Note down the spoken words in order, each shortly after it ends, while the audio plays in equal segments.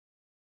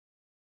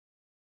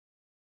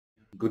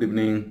Good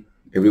evening,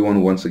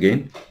 everyone, once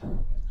again.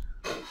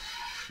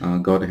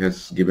 God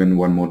has given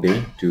one more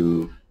day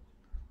to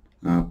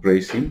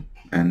praise Him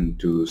and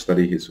to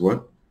study His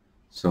Word.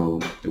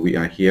 So we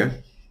are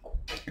here,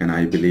 and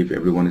I believe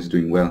everyone is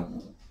doing well.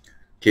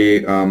 Okay,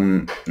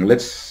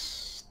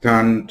 let's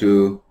turn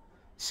to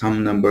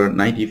Psalm number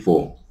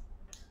 94.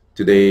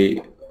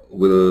 Today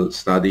we'll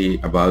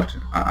study about,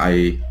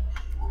 I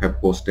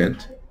have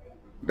posted,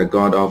 the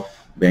God of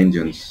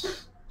vengeance.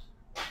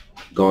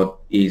 God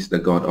is the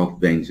God of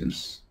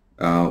vengeance.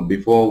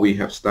 Before we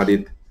have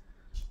studied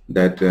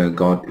that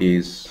God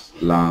is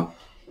love,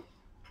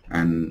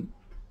 and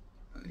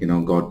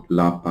God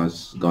loved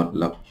us, God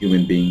loved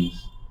human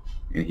beings,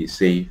 and He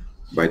saved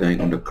by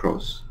dying on the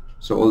cross.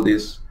 So all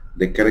this,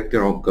 the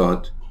character of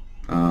God,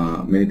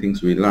 many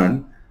things we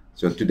learn.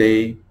 So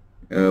today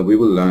we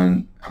will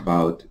learn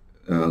about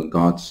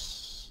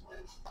God's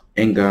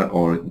anger,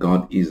 or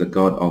God is a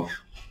God of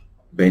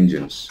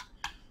vengeance.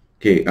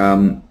 Okay,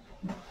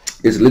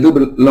 it's a little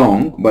bit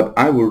long, but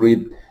I will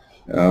read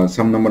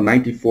Psalm number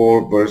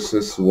 94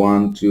 verses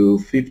 1 to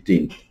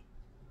 15.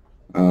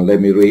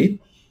 Let me read.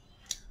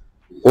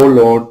 O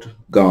Lord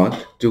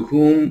God, to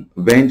whom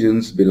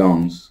vengeance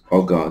belongs,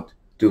 O God,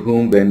 to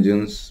whom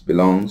vengeance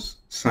belongs,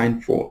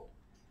 shine forth.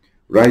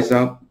 Rise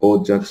up,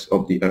 O judge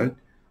of the earth,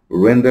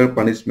 render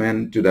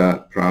punishment to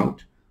the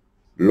proud.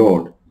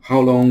 Lord,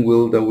 how long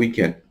will the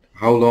wicked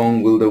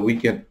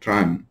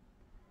triumph?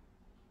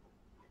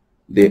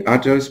 They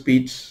utter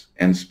speech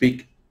and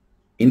speak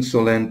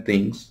insolent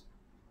things.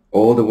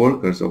 All the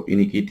workers of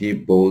iniquity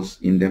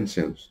boast in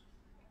themselves.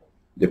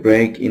 They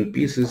break in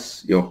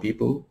pieces your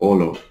people, O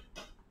Lord,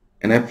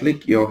 and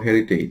afflict your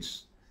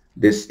heritage.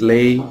 They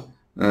slay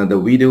the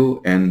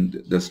widow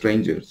and the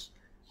strangers,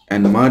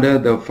 and murder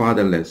the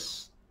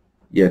fatherless.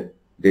 Yet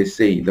they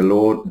say, the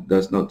Lord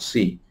does not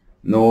see,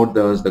 nor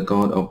does the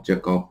God of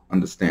Jacob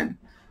understand.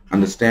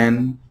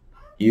 Understand,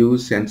 you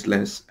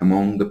senseless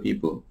among the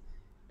people,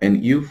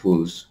 and you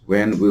fools,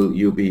 when will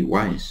you be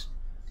wise?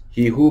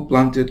 He who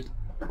planted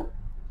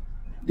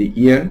the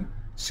ear,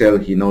 shall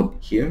he not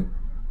hear?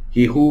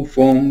 He who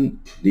formed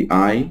the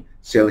eye,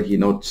 shall he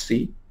not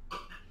see?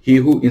 He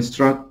who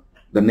instructs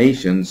the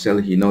nation, shall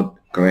he not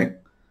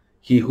correct?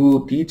 He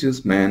who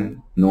teaches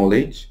man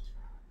knowledge,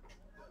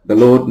 the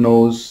Lord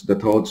knows the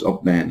thoughts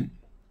of man,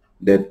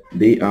 that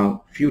they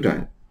are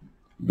futile.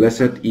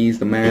 Blessed is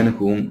the man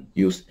whom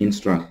you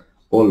instruct,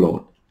 O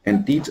Lord,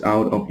 and teach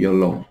out of your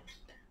law,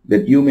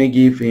 that you may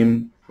give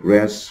him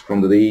rest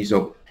from the days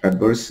of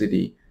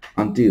adversity,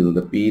 until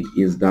the pit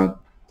is dug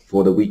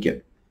for the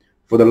wicked.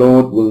 For the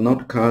Lord will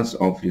not cast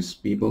off his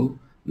people,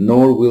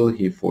 nor will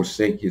he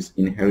forsake his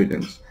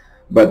inheritance.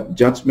 But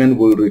judgment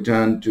will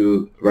return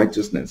to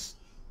righteousness,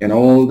 and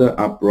all the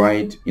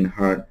upright in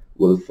heart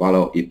will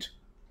follow it.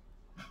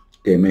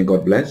 Okay, may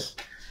God bless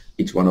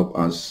each one of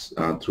us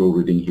through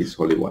reading His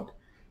holy word.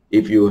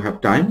 If you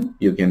have time,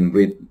 you can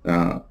read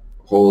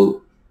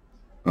whole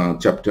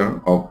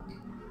chapter of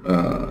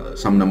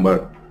Psalm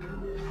number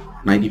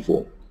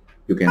 94.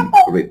 You can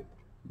read.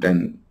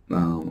 Then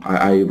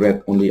I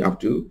read only up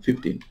to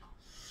 15.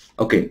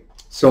 Okay,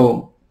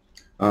 so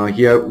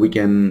here we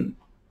can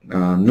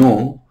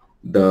know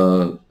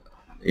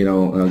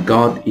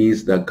God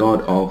is the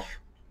God of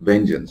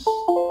vengeance.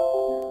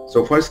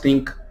 So first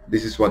thing,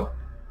 this is what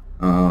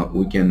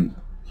we can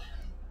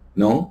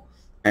know.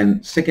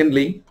 And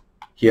secondly,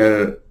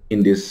 here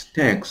in this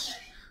text,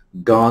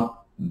 God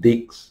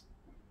digs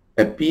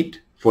a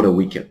pit for the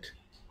wicked.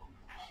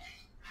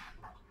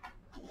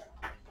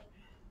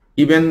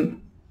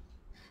 Even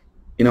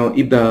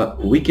if the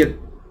wicked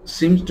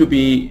seems to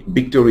be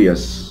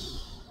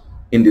victorious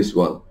in this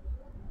world,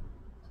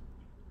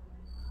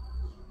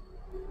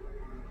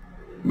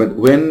 but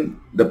when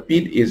the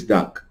pit is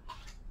dug,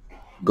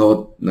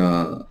 God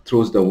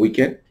throws the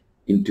wicked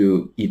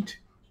into it.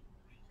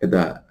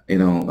 That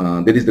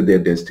is their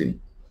destiny.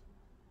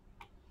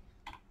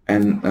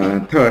 And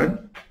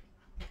third,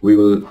 we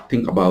will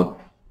think about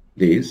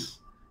this.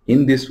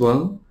 In this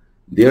world,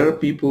 there are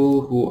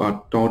people who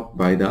are taught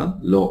by the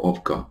law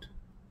of God.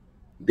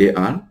 They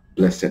are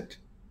blessed.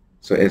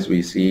 So as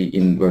we see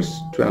in verse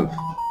 12.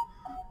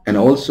 And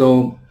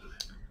also,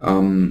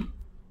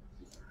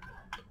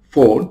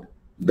 fourth,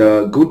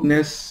 the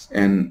goodness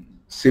and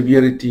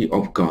severity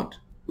of God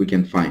we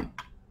can find.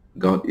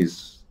 God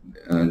is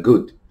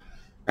good.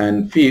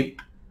 And fifth,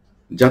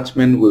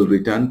 judgment will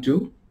return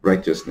to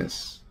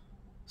righteousness.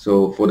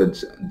 So for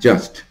the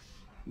just,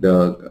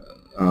 God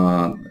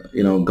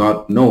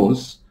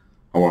knows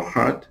our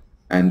heart,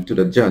 and to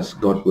the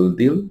just, God will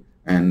deal,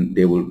 and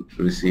they will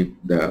receive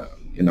the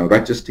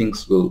righteous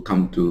things will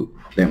come to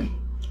them.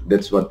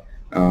 That's what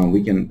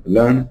we can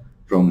learn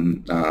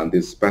from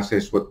this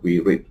passage what we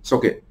read. So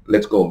okay,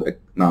 let's go back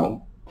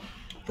now.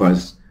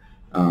 Verse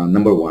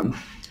number 1,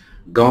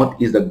 God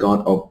is the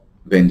God of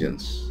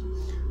vengeance.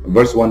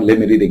 Verse 1, let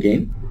me read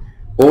again.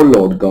 O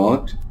Lord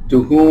God,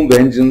 to whom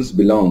vengeance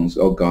belongs,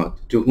 O God,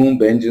 to whom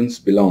vengeance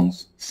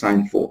belongs,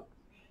 shine forth.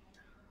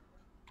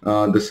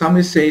 The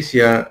psalmist says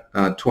here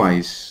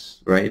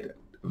twice, right?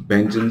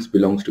 vengeance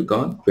belongs to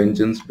God.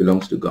 Vengeance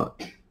belongs to God.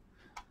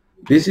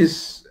 This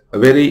is a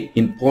very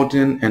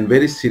important and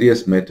very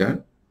serious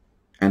matter,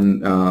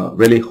 and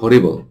really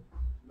horrible.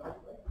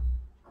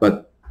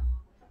 But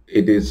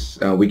it is,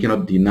 we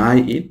cannot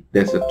deny it.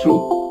 That's the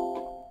truth.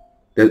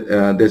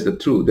 That's the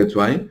truth. That's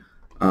why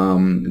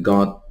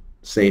God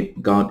said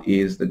God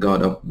is the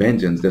God of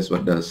vengeance. That's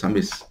what the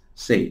psalmist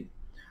said.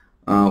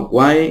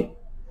 Why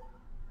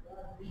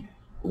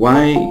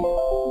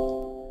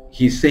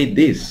he said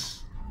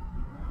this?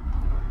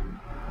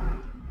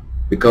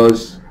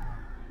 Because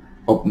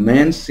of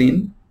man's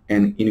sin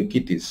and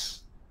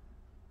iniquities.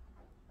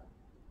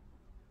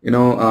 We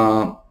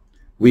know,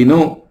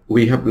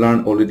 we have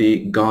learned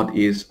already, God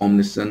is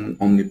omniscient,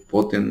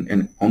 omnipotent,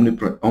 and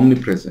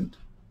omnipresent.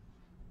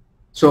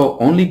 So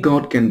only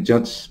God can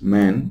judge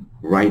man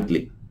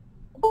rightly,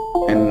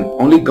 and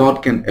only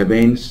God can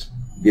avenge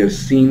their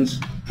sins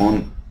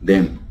on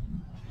them,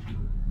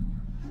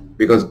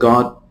 because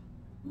God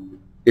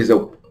is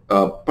a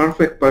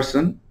perfect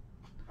person.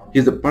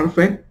 He's a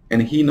perfect,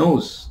 and he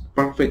knows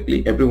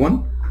perfectly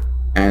everyone,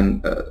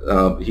 and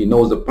he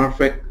knows the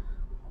perfect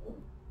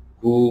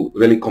who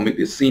really commit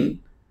the sin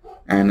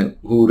and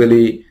who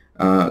really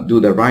do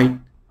the right.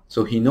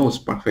 So he knows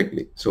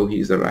perfectly. So he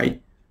is the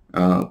right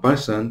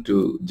person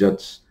to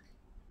judge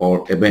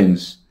or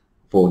avenge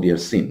for their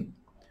sin.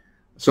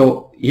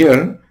 So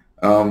here,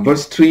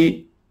 verse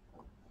 3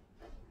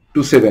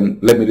 to 7,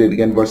 let me read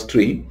again verse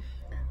 3.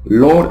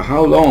 Lord,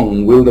 how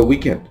long will the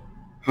wicked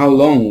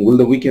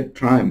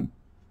triumph?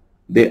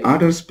 They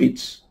utter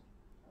speech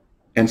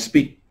and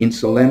speak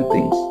insolent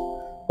things.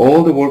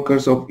 All the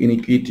workers of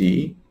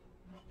iniquity,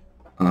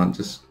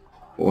 just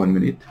 1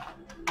 minute.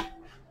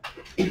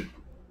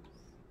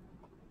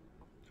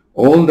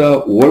 All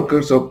the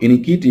workers of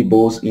iniquity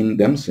boast in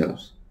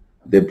themselves.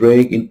 They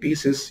break in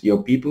pieces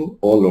your people,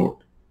 O Lord,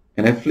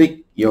 and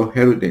afflict your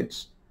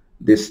heritage.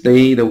 They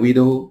slay the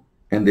widow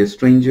and the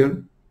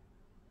stranger,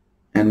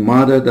 and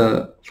murder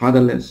the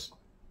fatherless.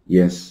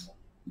 Yes,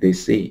 they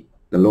say,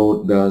 the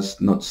Lord does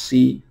not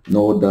see,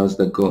 nor does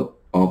the God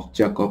of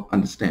Jacob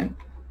understand.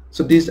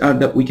 So these are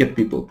the wicked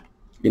people.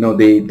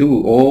 They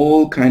do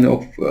all kind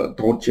of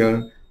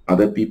torture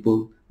other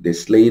people. They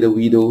slay the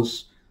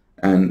widows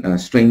and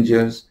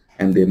strangers,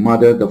 and they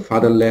murder the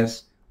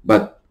fatherless.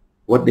 But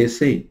what they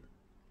say,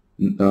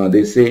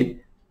 the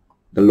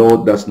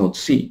Lord does not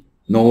see,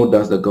 nor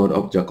does the God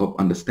of Jacob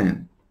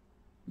understand.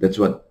 That's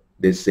what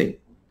they say.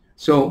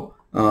 So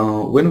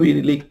when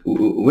we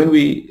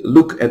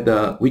look at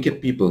the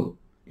wicked people,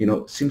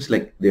 seems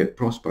like they're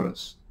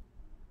prosperous,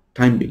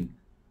 time being,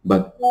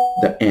 but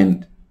the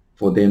end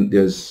for them,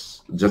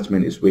 there's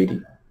judgment is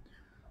waiting.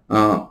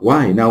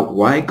 Why now?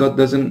 Why God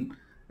doesn't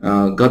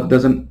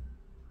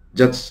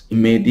judge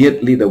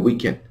immediately the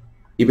wicked,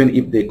 even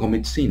if they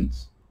commit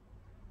sins?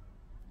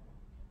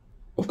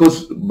 Of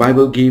course,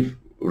 Bible give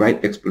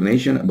right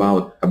explanation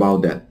about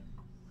that,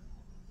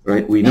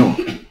 right? We know,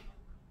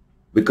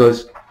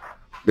 because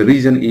the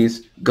reason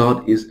is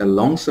God is a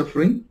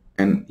long-suffering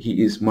and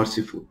he is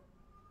merciful.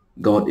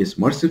 God is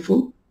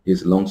merciful, he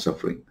is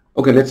long-suffering.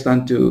 Okay, let's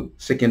turn to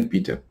 2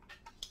 Peter.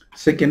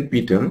 2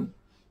 Peter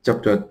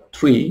chapter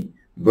 3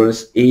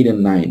 verse 8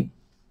 and 9.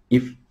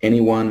 If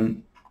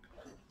anyone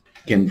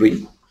can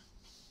read,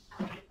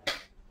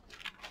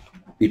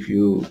 if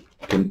you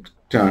can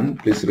turn,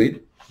 please read.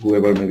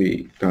 Whoever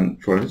maybe turn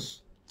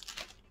first.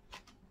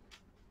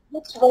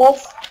 Which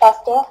verse,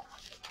 Pastor?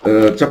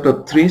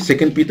 Chapter 3,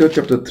 2 Peter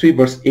chapter 3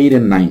 verse 8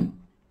 and 9.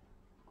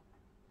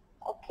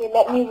 Okay,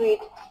 let me read.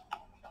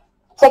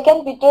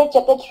 2 Peter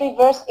chapter 3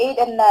 verse 8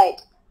 and 9.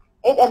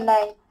 8 and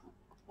 9.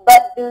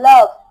 But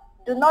beloved,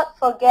 do not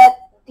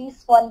forget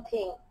this one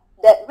thing,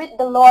 that with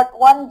the Lord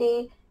 1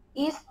 day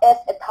is as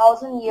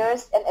 1,000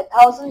 years, and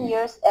 1,000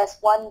 years as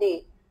 1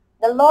 day.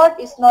 The Lord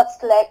is not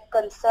slack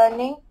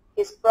concerning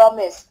his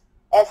promise,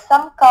 as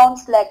some count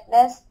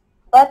slackness,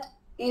 but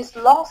is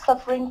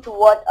long-suffering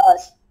toward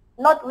us,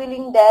 not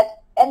willing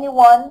that any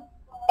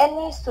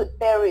should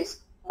perish,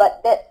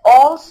 but that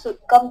all should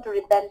come to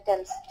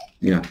repentance.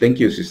 Yeah, thank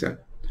you, sister.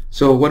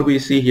 So what we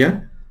see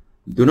here,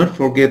 do not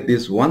forget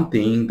this one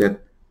thing,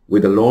 that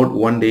with the Lord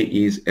 1 day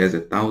is as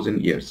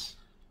 1,000 years,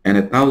 and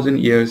 1,000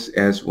 years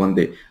as 1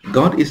 day.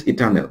 God is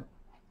eternal.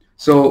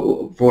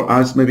 So for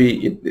us,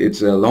 maybe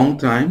it's a long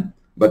time,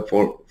 but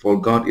for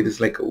God, it is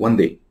like 1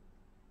 day.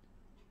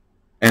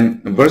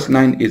 And verse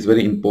 9 is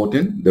very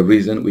important. The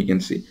reason we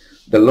can see,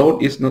 the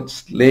Lord is not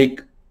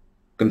slack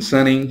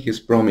concerning his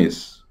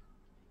promise,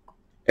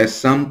 as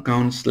some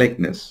count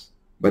slackness,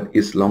 but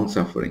is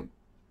long-suffering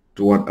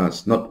toward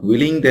us, not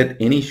willing that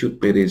any should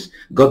perish.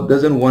 God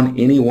doesn't want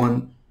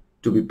anyone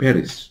to be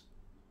perished.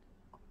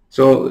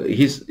 So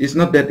it's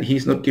not that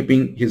he's not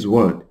keeping his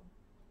word.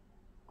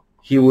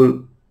 He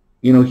will,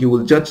 he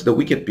will judge the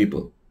wicked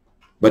people,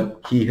 but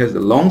he has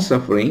the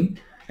long-suffering,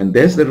 and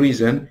that's the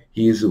reason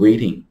he is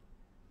waiting.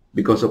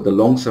 Because of the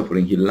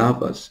long-suffering, he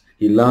loves us.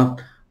 He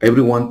loved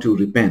everyone to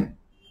repent,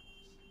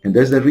 and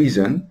that's the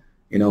reason,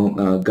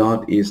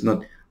 God is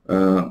not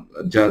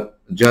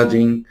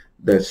judging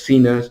the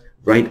sinners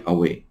right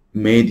away.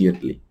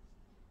 immediately.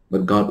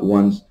 But God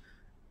wants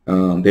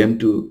them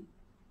to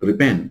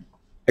repent.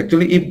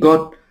 Actually, if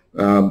God,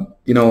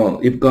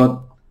 if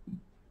God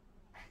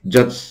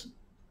judges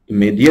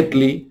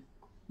immediately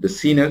the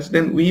sinners,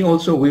 then we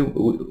also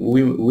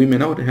we may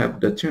not have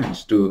the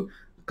chance to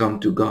come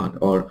to God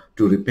or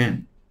to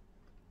repent.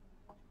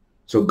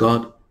 So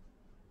God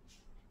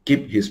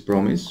keep His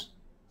promise,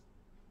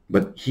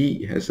 but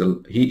He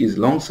is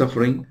long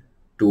suffering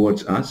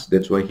towards us.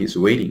 That's why He's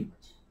waiting,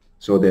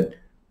 so that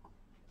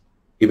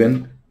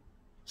even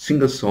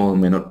single soul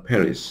may not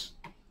perish.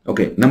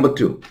 Okay, number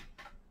two,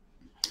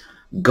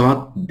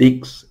 God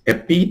digs a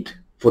pit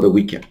for the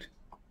wicked.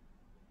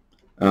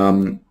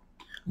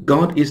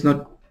 God is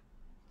not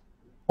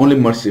only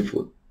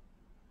merciful.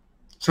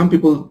 Some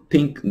people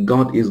think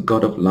God is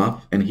God of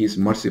love and He is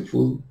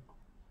merciful,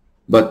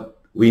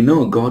 but we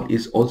know God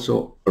is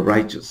also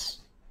righteous.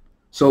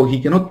 So He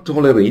cannot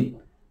tolerate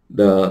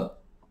the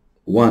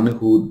one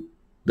who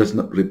does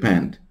not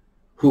repent,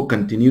 who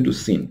continue to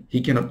sin.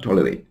 He cannot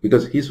tolerate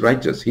because He's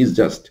righteous, He's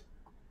just.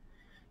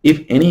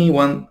 If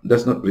anyone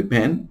does not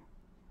repent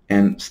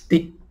and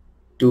stick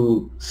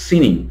to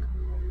sinning,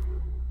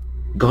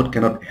 God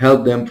cannot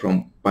help them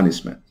from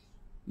punishment.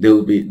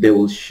 They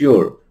will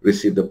sure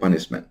receive the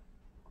punishment.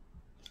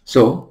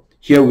 So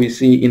here we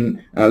see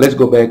in, let's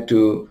go back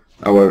to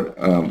our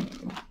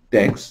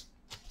text,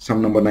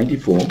 Psalm number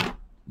 94,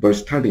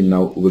 verse 13.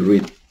 Now we'll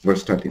read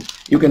verse 13.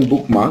 You can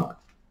bookmark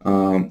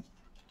Psalm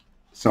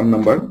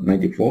number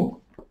 94.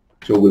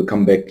 So we'll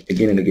come back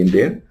again and again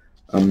there.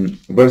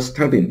 Verse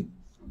 13.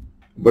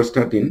 Verse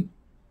 13,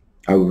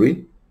 I will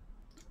read.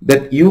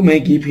 That you may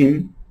give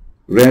him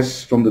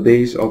rest from the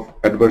days of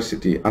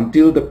adversity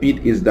until the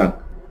pit is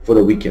dug for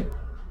the wicked.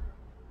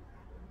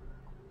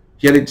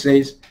 Here it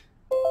says,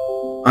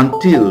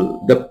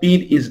 until the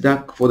pit is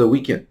dug for the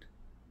wicked.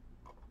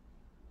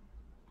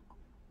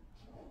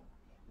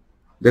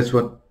 That's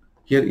what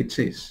here it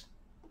says.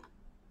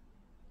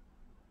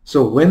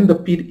 So when the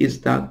pit is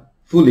dug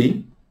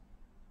fully,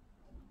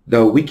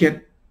 the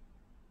wicked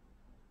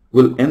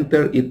will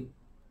enter it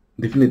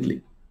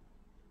definitely.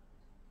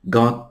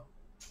 God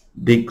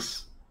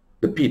digs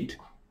the pit.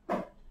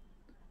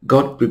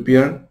 God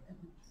prepared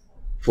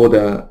for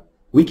the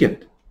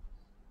wicked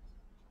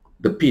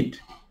the pit.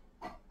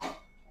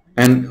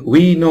 And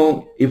we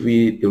know, if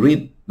we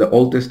read the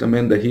Old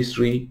Testament, the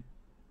history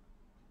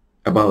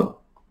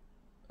about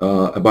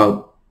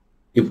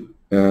if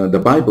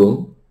the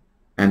Bible,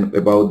 and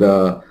about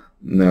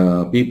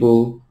the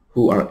people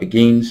who are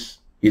against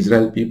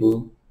Israel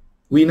people,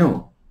 we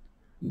know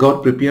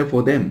God prepared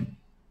for them,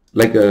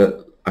 like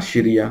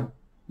Assyria,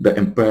 the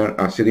empire,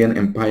 Assyrian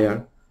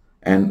Empire,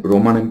 and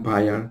Roman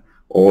Empire,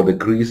 or the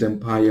Greece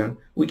Empire.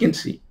 We can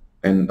see,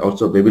 and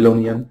also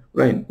Babylonian,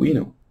 right? We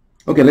know.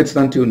 Okay, let's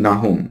turn to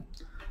Nahum.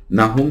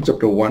 Nahum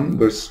chapter 1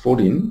 verse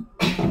 14.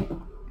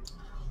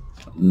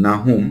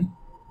 Nahum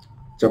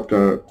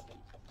chapter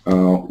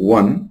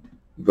 1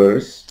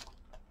 verse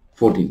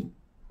 14.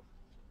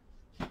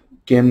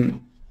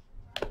 Can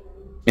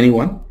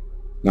anyone?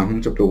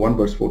 Nahum chapter 1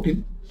 verse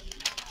 14.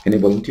 Any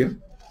volunteer?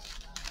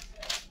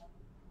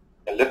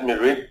 And let me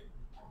read.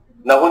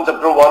 Nahum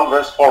chapter 1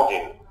 verse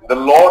 14. The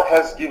Lord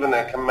has given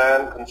a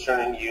command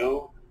concerning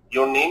you.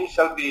 Your name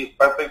shall be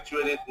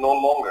perpetuated no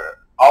longer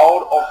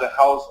out of the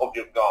house of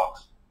your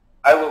gods.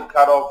 I will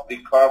cut off the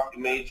carved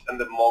image and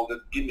the molded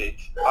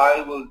image.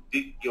 I will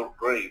dig your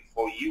grave,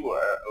 for you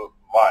are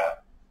vile.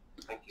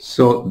 Thank you.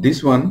 So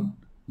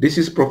this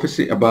is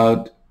prophecy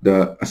about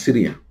the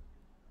Assyria.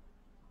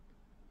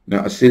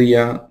 Now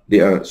Assyria, they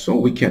are so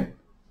wicked.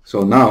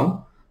 So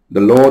now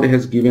the Lord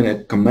has given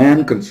a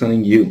command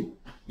concerning you.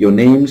 Your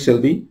name shall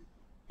be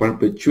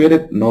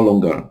perpetuated no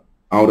longer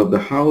out of the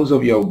house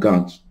of your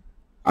gods.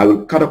 I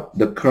will cut up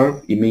the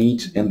carved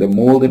image and the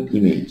molded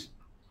image.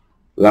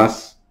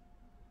 Last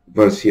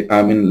verse here,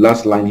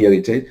 last line here,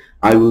 it says,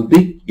 I will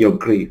dig your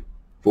grave,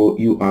 for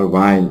you are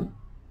vile.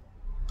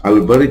 I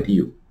will bury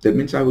you. That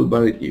means I will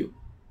bury you.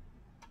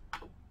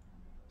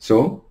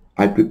 So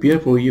I prepare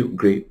for you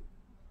grave,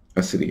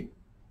 Assyria.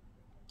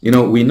 You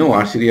know, we know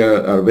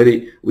Assyria are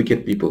very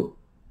wicked people.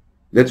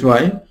 That's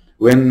why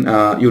when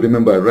you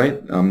remember,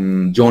 right,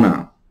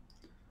 Jonah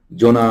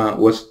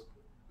was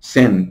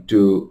sent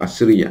to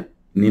Assyria,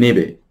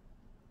 Nineveh,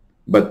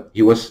 but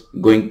he was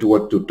going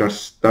toward to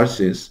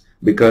Tarsus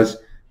because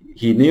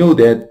he knew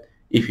that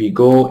if he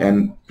go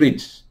and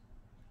preach,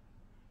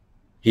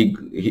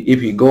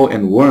 if he go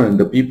and warn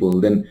the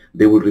people, then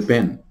they will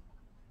repent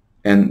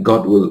and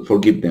God will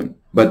forgive them.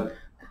 But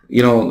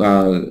you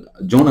know,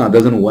 Jonah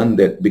doesn't want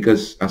that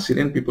because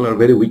Assyrian people are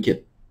very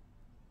wicked.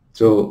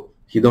 So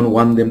he don't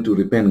want them to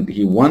repent.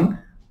 He want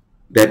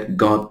that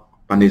God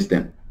punish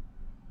them.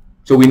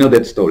 So we know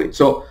that story.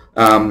 So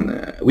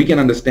we can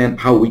understand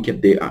how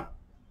wicked they are.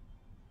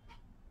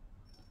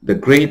 The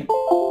great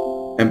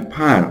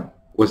empire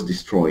was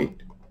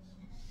destroyed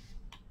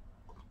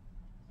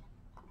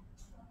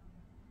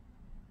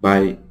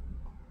by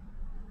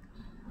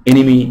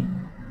enemy,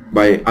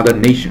 by other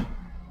nation.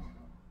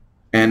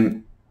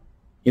 And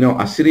you know,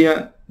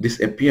 Assyria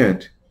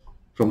disappeared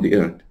from the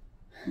earth.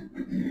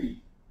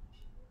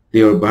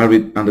 They were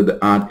buried under the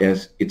earth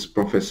as it's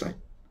prophesied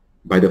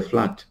by the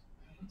flood,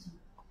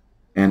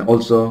 and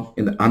also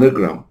in the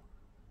underground.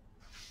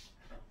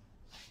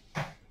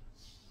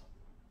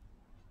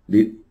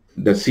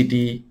 The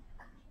city,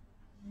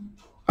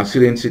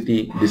 Assyrian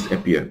city,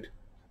 disappeared.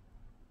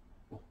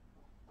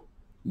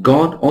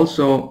 God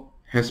also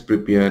has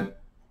prepared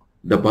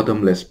the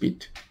bottomless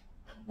pit,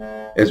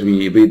 as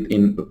we read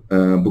in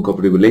book of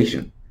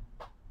Revelation.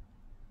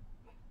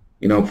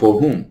 For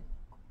whom?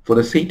 For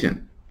the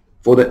Satan,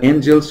 for the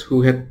angels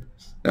who had,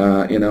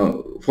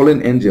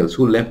 fallen angels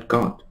who left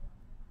God.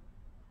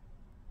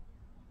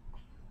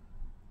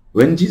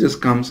 When Jesus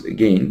comes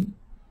again,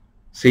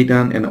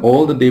 Satan and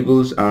all the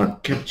devils are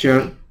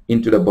captured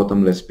into the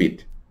bottomless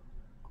pit.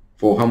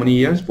 For how many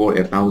years? For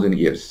 1,000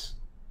 years.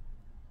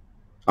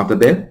 After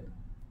that,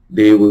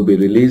 they will be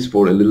released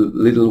for a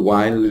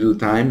little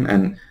time,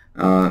 and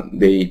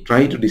they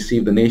try to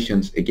deceive the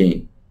nations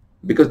again,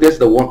 because that's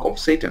the work of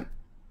Satan.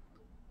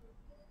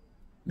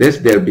 That's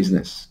their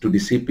business, to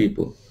deceive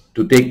people,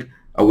 to take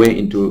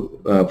away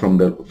from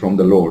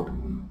the Lord.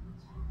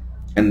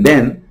 And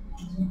then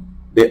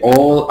they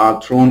all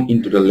are thrown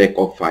into the lake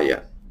of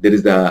fire. That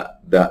is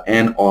the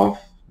end of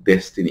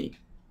destiny,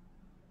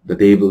 the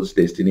devil's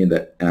destiny,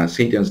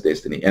 Satan's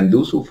destiny. And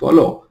those who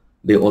follow,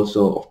 they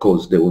also, of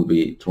course, they will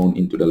be thrown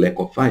into the lake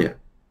of fire.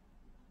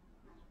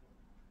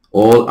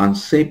 All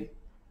unsaved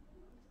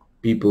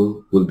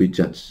people will be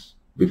judged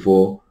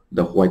before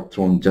the white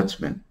throne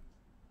judgment.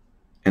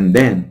 And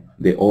then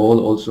they all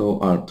also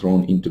are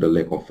thrown into the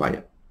lake of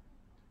fire.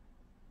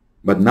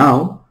 But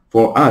now,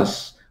 for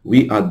us,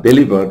 we are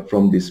delivered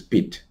from this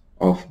pit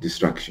of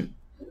destruction.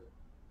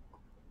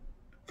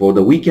 For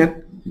the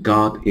wicked,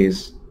 God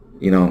is,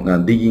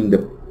 digging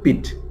the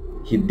pit.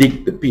 He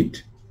digged the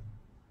pit.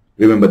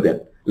 Remember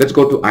that. Let's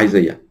go to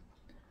Isaiah.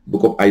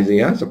 Book of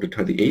Isaiah, chapter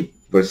 38,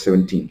 verse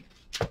 17.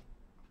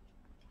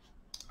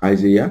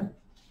 Isaiah,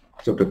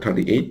 chapter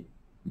 38,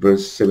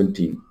 verse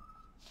 17.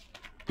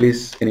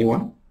 Please,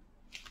 anyone?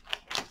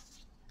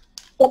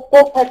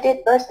 Chapter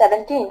 38, verse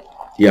 17.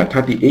 Yeah,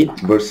 38,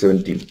 verse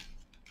 17.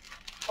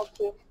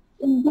 Okay.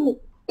 Indeed,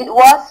 it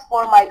was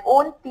for my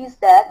own peace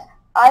that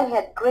I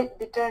had great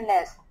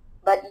bitterness,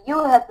 but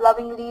you have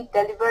lovingly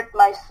delivered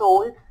my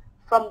soul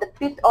from the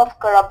pit of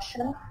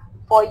corruption,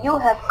 for you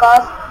have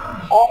cast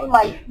all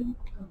my sins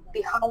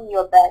behind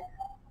your back.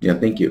 Yeah,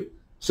 thank you.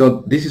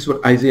 So this is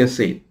what Isaiah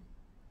said.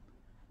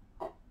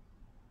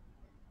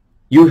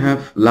 You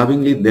have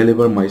lovingly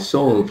delivered my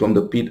soul from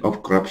the pit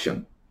of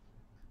corruption.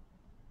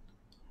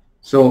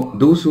 So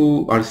those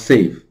who are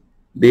saved,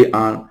 they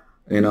are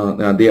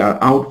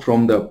out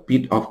from the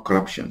pit of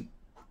corruption,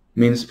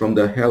 means from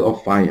the hell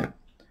of fire.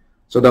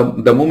 So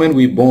the moment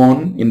we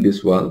born in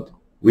this world,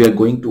 we are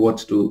going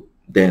towards to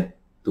death,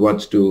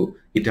 towards to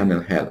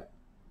eternal hell.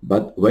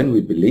 But when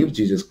we believe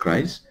Jesus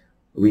Christ,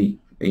 we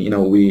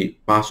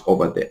pass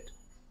over that.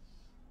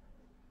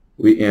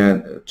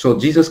 So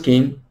Jesus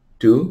came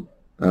to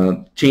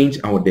change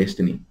our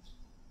destiny.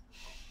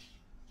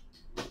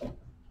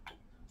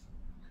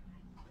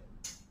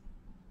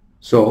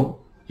 So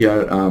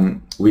here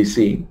we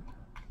see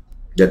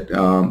that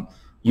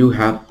you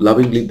have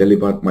lovingly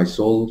delivered my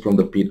soul from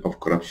the pit of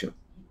corruption,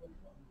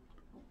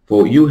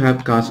 for you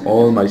have cast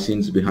all my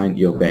sins behind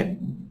your back.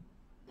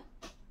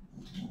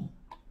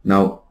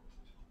 Now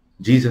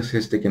Jesus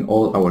has taken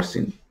all our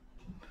sin.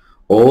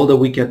 All the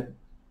wicked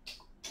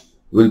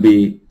will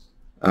be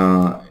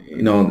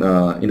in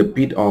the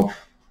pit of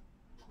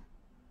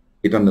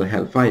eternal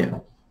hellfire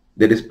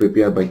that is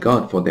prepared by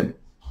God for them.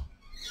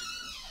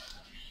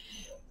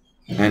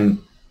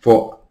 And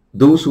for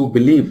those who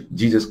believe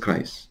Jesus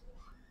Christ,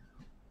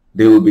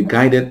 they will be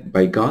guided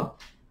by God,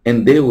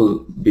 and they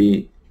will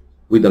be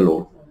with the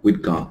Lord,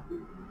 with God.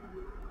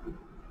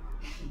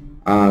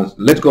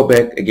 Let's go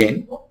back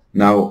again.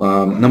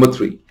 Now, number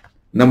 3.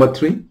 Number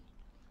 3,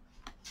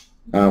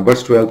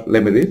 verse 12,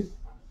 let me read.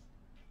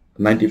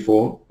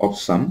 94 of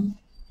Psalm,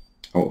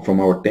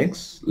 from our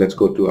text. Let's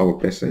go to our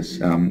passage,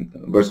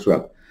 verse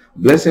 12.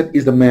 Blessed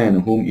is the man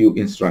whom you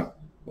instruct,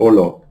 O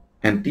Lord,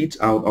 and teach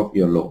out of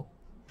your law.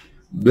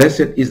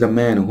 Blessed is the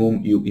man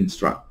whom you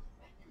instruct.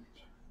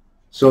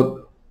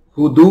 So,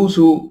 those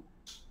who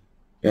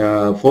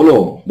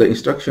follow the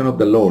instruction of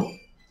the Lord,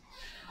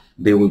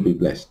 they will be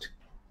blessed.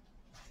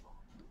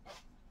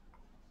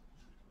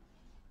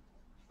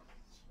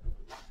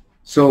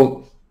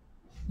 So,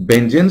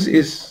 vengeance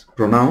is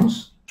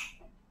pronounced,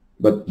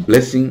 but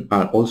blessing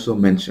are also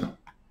mentioned.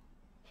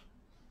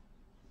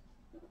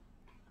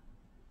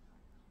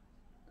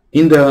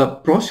 In the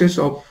process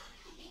of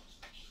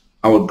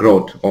our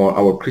growth, or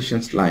our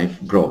Christian's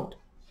life growth,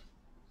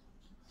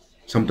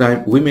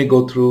 sometimes we may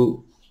go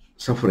through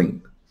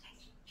suffering,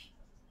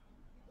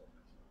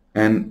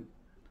 and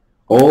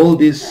all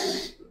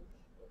this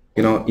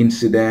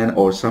incident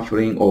or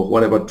suffering or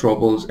whatever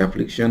troubles,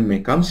 affliction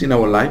may comes in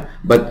our life,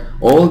 but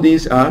all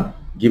these are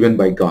given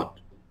by God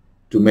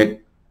to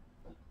make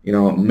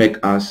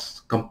us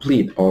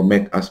complete or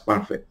make us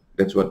perfect.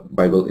 That's what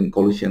Bible in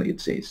Colossians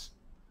it says.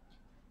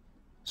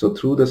 So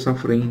through the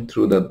suffering,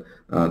 through the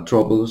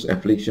troubles,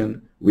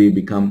 affliction, we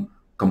become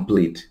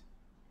complete.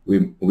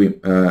 We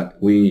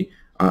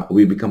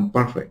become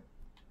perfect.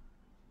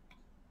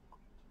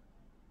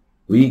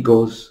 We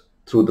goes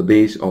through the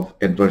days of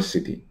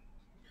adversity.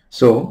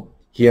 So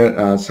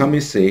here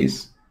psalmist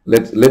says,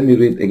 let me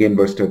read again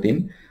verse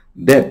 13,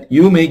 that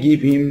you may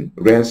give him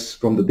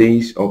rest from the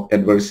days of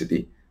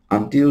adversity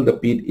until the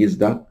pit is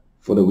dug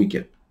for the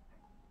wicked.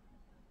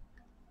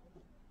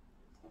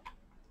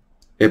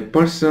 A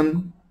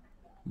person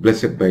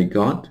blessed by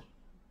God,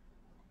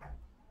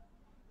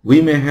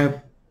 we may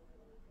have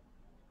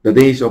the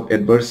days of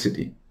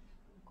adversity,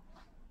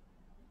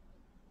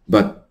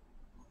 but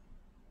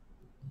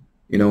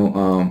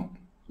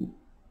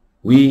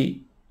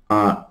we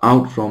are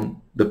out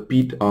from the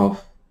pit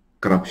of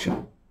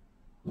corruption.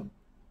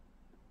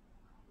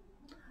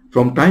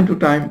 From time to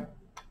time,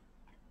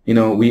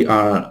 we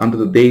are under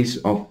the days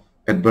of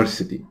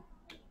adversity.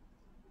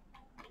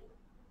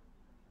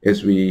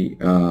 As we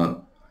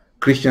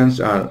Christians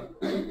are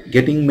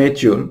getting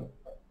mature,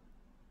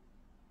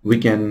 we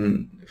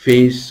can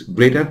face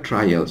greater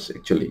trials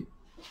actually.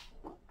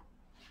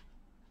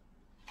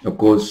 Of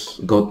course,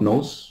 God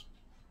knows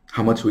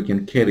how much we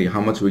can carry, how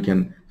much we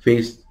can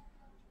face.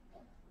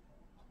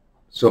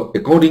 So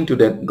according to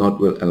that, God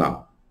will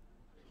allow.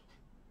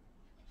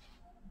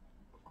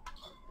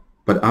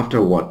 But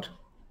afterwards,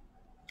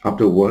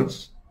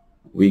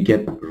 we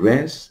get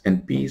rest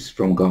and peace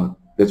from God.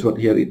 That's what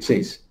here it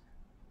says.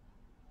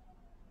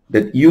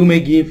 That you may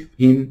give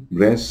him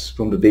rest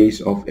from the days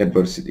of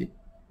adversity.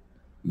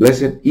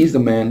 Blessed is the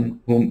man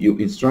whom you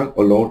instruct,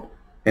 O Lord,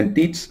 and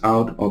teach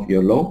out of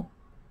your law,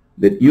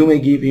 that you may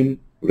give him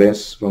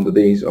rest from the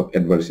days of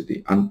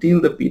adversity,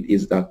 until the pit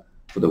is dug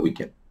for the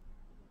wicked.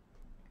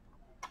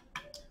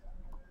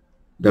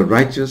 The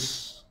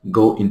righteous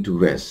go into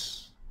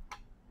rest,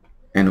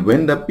 and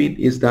when the pit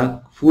is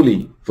dug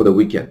fully for the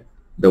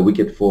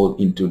wicked fall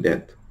into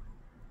death.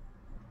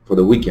 For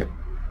the wicked,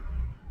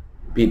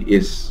 pit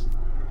is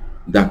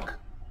dug,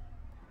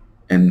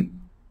 and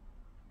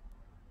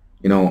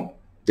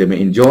they may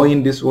enjoy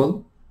in this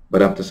world,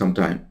 but after some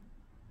time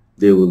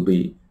they will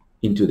be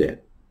into death.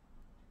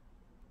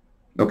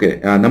 Okay,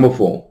 number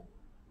 4.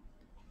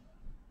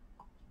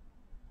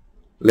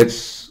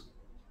 Let's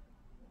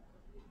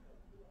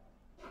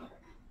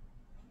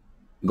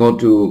go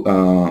to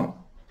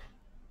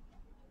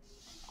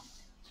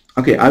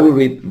okay, I will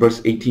read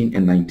verse 18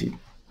 and 19.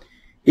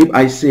 If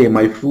I say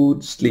my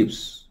foot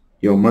slips,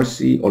 your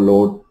mercy, O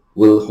Lord,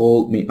 will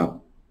hold me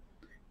up.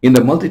 In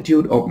the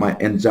multitude of my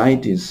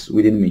anxieties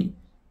within me,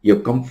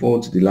 your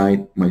comforts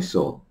delight my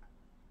soul.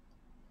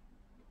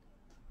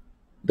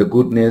 The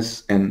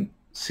goodness and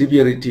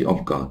severity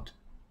of God.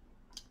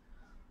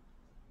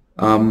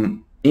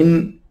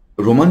 In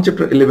Romans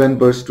chapter 11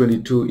 verse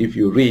 22, if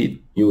you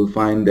read, you will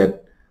find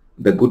that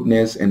the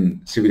goodness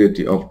and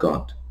severity of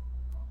God.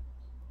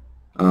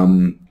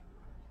 The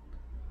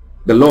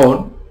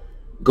Lord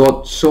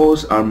God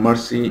shows our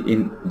mercy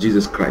in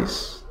Jesus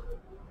Christ.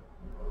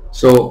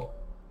 So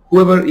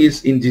whoever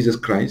is in Jesus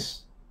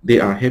Christ,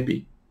 they are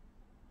happy.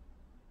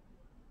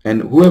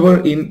 And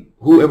whoever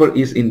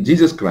is in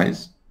Jesus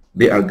Christ,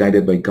 they are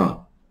guided by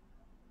God.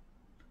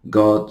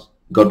 God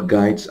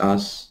guides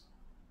us.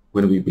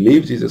 When we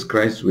believe Jesus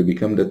Christ, we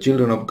become the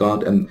children of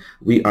God, and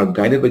we are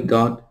guided by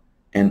God,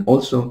 and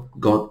also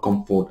God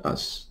comfort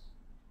us.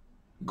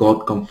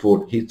 God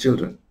comfort his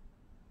children.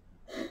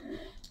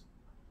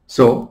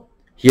 So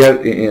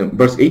here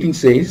verse 18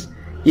 says,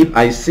 if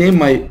I say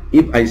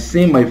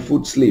my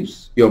foot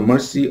slips, your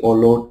mercy, O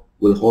Lord,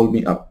 will hold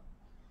me up.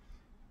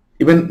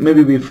 Even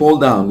maybe we fall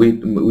down, we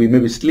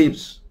maybe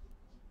sleeps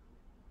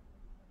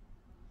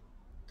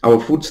our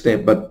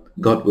footstep, but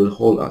God will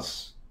hold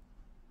us.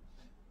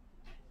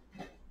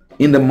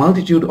 In the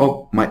multitude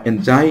of my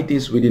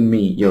anxieties within me,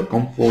 your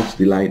comforts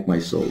delight my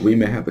soul. We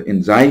may have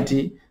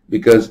anxiety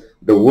because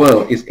the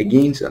world is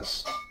against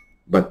us,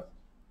 but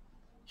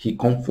he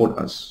comforts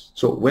us.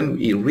 So when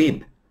we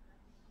read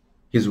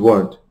his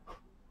word,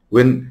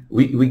 when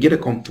we get a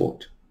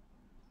comfort,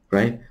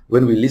 right?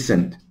 When we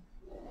listen,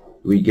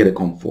 we get a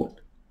comfort.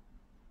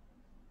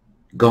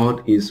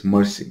 God is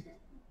mercy.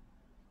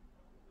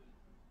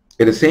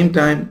 At the same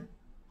time,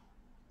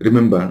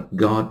 remember,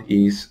 God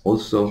is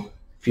also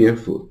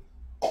fearful.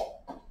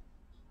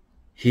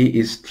 He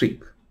is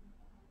strict.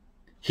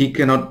 He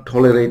cannot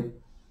tolerate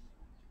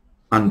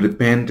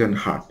unrepentant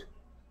heart.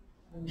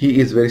 He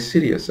is very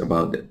serious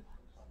about it.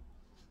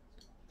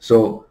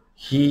 So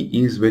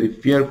he is very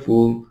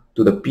fearful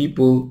to the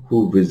people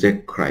who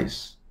reject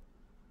Christ.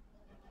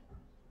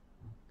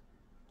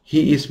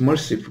 He is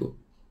merciful.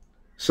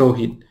 So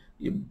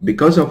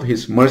because of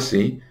his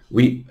mercy,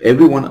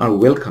 everyone are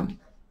welcome.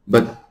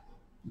 But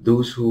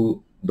those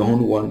who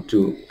don't want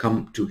to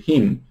come to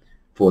him,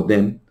 for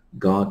them,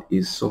 God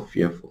is so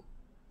fearful.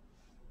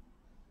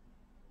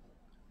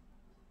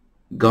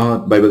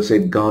 Bible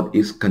said God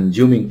is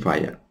consuming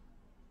fire.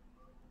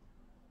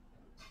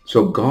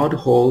 So God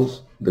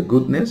holds the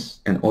goodness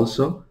and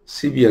also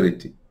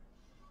severity.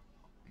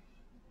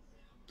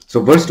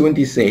 So verse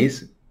 20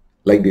 says,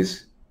 like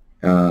this.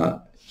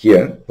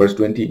 Here, verse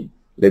 20,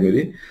 let me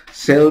read.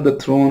 Sell the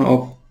throne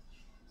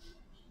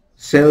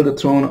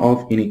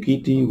of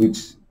iniquity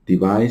which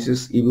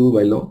devises evil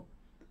by law,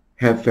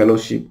 have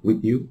fellowship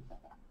with you.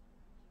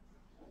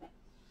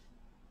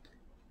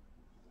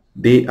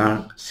 They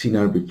are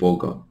sinner before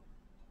God.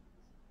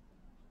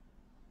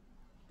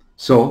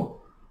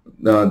 So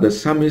the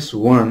psalmist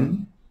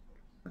warned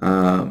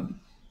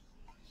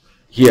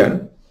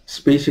here,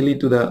 especially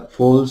to the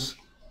false,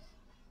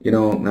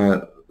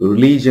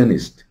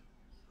 religionist.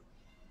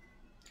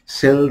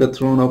 Sell the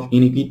throne of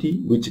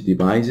iniquity which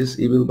devises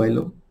evil by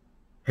law,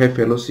 have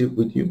fellowship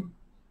with you.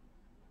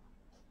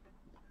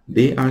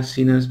 They are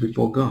sinners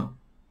before God.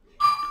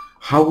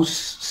 How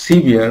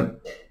severe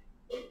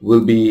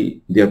will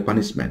be their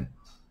punishment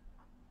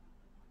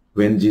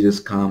when Jesus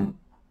come,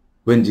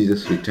 when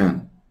Jesus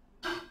return,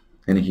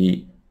 and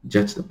he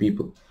judge the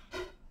people.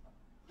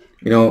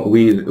 We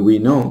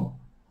know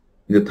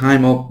in the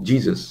time of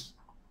Jesus,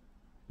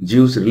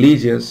 Jews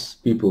religious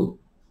people,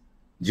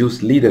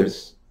 Jews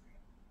leaders,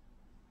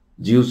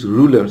 Jews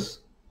rulers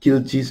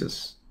killed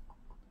Jesus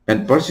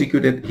and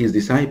persecuted his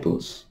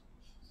disciples.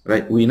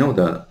 Right? We know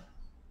the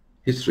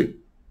history.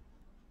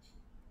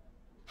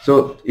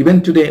 So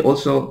even today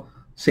also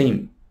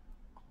same.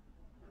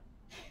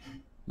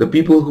 The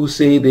people who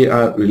say they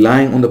are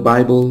relying on the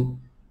Bible,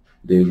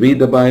 they read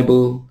the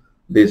Bible,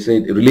 they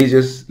say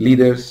religious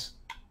leaders,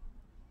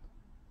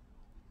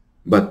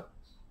 but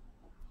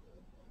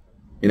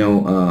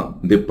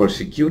they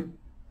persecute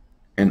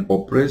and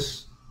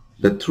oppress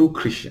the true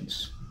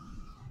Christians.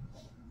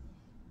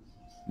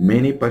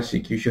 Many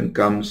persecution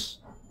comes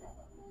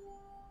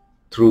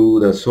through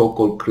the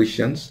so-called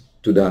Christians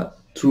to the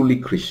truly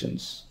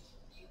Christians.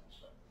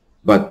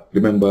 But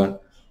remember,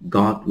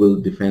 God will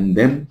defend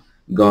them.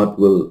 God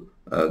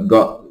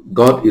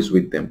is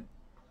with them.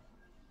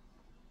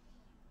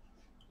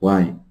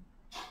 Why?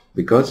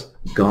 Because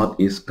God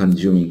is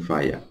consuming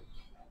fire.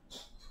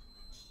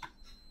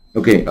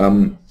 Okay,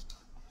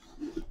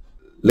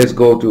 let's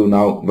go to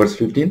now verse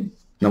 15.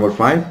 Number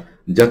 5,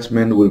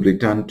 judgment will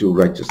return to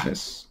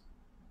righteousness.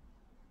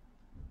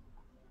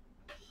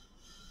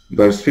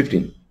 Verse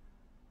 15.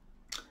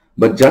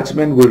 But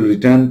judgment will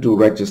return to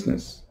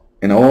righteousness,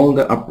 and all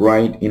the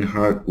upright in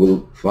heart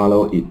will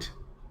follow it.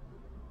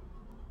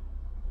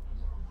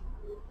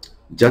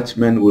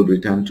 Judgment will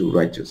return to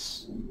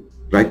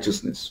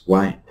righteousness.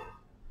 Why?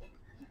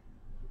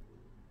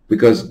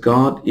 Because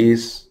God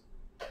is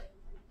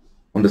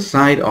on the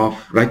side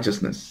of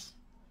righteousness.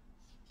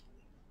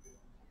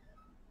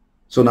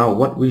 So now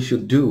what we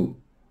should do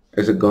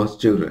as a God's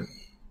children,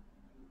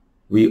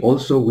 we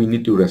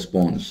need to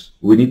respond.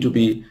 We need to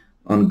be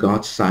on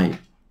God's side.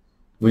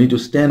 We need to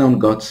stand on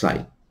God's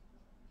side.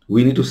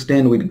 We need to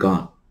stand with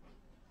God.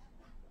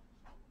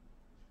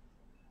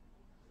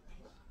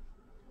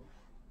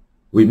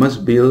 We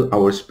must build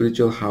our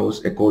spiritual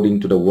house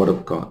according to the word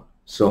of God.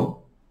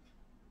 So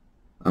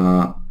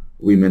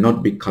we may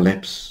not be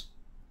collapsed.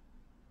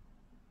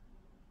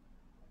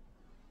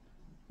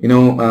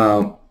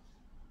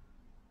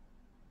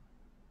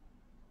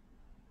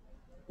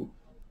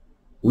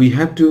 We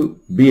have to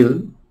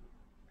build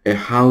a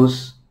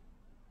house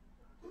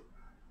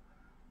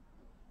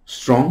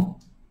strong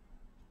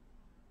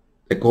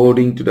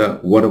according to the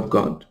word of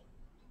God,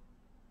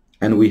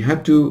 and we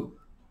have to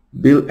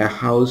build a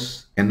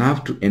house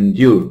enough to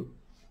endure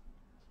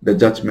the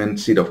judgment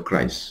seat of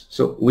Christ.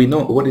 So we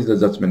know what is the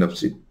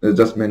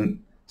judgment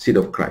seat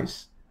of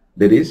Christ.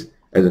 That is,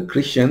 as a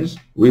Christians,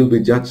 we'll be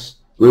judged.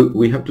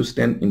 We have to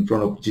stand in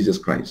front of Jesus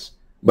Christ,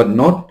 but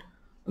not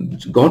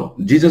God.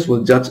 Jesus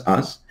will judge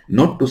us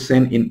not to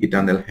send in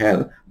eternal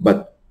hell,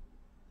 but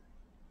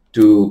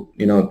to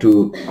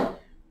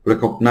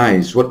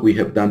recognize what we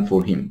have done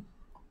for him,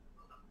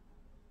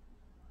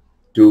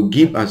 to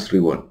give us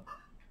reward.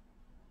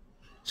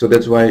 So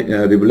that's why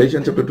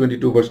Revelation chapter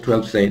 22 verse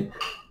 12 said,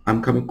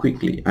 I'm coming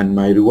quickly, and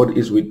my reward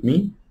is with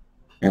me,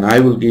 and I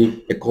will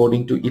give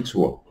according to its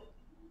work.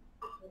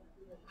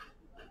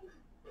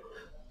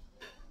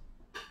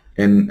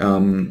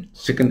 And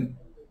 2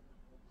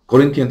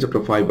 Corinthians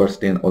chapter 5 verse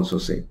 10 also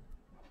say,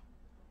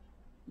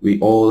 we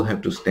all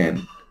have to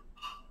stand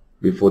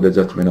before the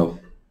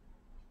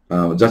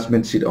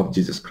judgment seat of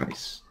Jesus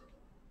Christ.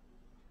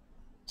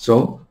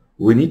 So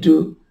we need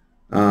to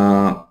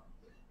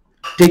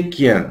take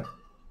care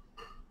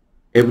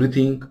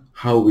everything,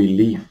 how we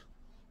live,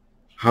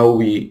 how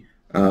we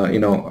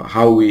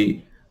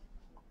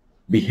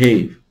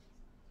behave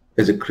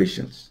as a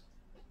Christians.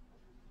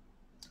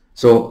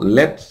 So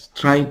let's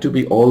try to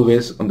be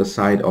always on the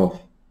side of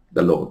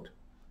the Lord.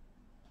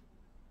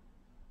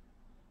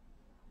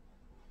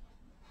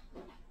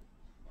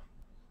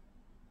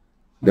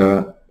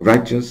 The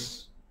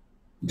righteous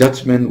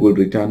judgment will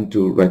return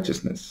to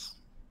righteousness.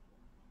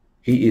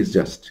 He is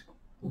just.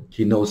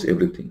 He knows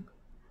everything.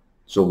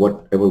 So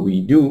whatever we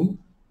do,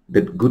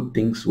 that good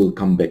things will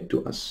come back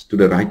to us, to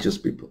the righteous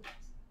people.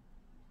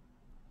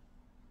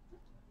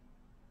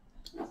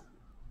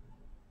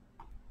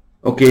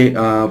 Okay,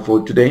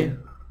 for today,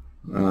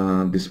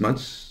 this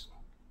much.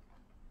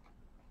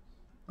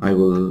 I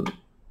will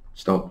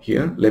stop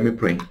here. Let me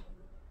pray.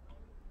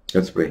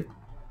 Let's pray.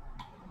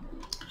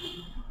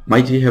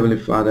 Mighty Heavenly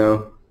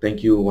Father,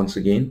 thank you once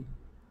again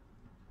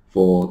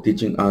for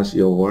teaching us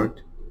your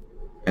word.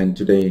 And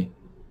today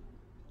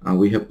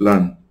we have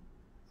learned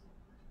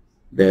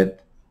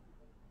that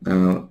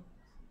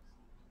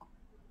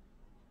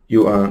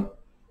you are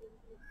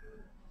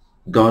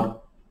God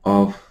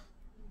of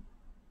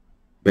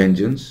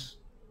vengeance,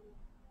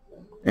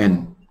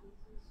 and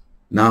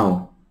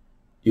now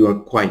you are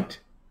quiet.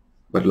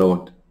 But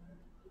Lord,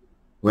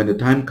 when the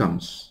time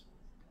comes,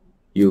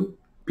 you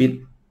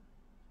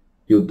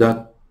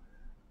dug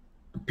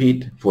a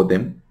pit for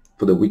them,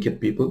 for the wicked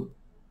people,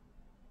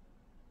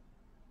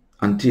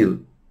 until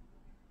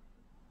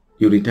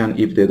you return.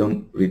 If they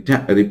don't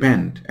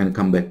repent and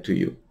come back to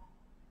you,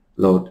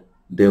 Lord,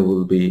 they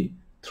will be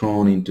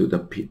thrown into the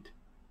pit.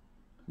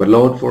 But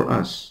Lord, for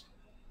us,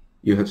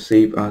 you have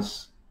saved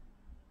us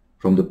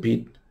from the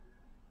pit.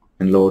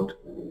 And Lord,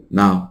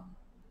 now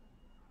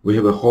we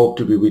have a hope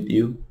to be with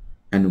you,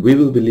 and we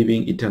will be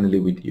living eternally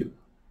with you.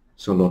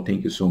 So Lord,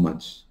 thank you so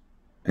much.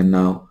 And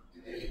now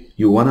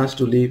you want us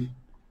to live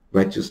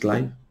righteous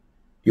life.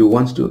 You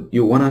want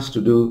us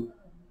to do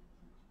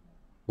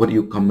what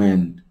you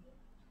command.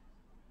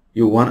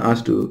 You want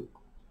us to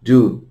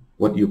do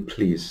what you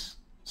please.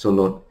 So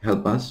Lord,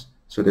 help us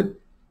so that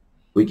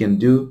we can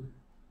do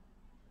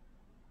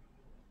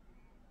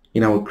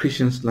in our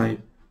Christian's life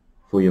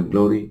for your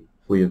glory,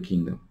 for your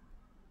kingdom.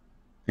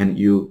 And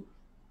you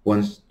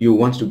want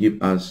to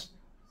give us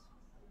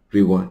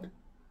reward.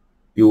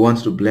 You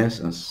want to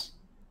bless us.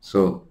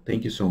 So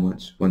thank you so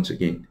much once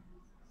again.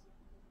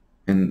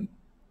 And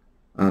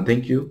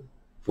thank you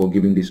for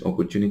giving this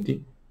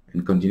opportunity,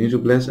 and continue to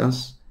bless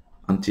us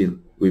until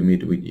we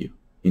meet with you.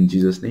 In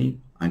Jesus'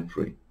 name I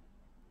pray.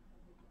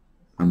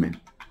 Amen.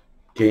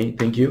 Okay,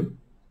 thank you.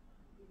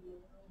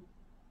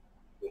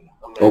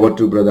 Over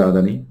to Brother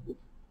Adani.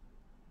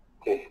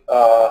 Okay.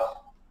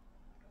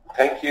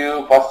 Thank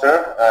you,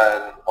 Pastor.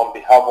 And on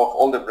behalf of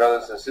all the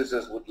brothers and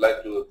sisters, would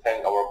like to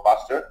thank our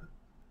pastor.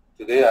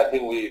 Today, I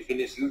think we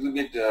finished a little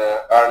bit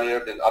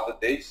earlier than other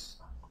days.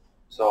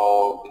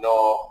 So,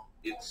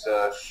 it's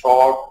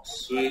short,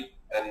 sweet,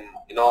 and,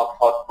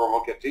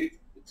 thought-provocative.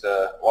 It's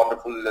a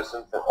wonderful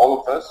lesson for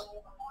all of us.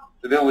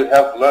 Today, we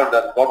have learned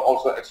that God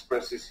also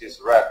expresses His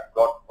wrath.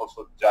 God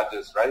also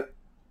judges, right?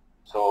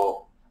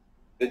 So,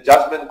 the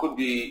judgment could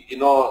be,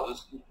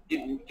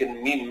 it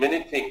can mean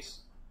many things.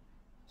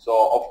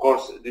 So, of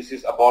course, this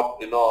is about,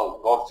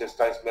 God's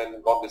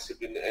chastisement, God's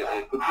discipline.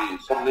 It could be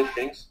so many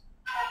things.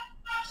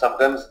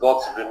 Sometimes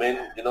God's remain,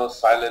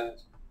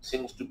 silent,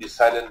 seems to be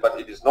silent, but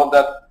it is not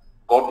that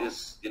God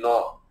is,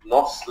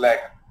 not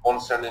slack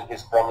concerning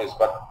His promise,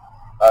 but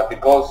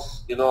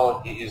because, He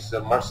is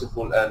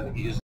merciful and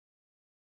He is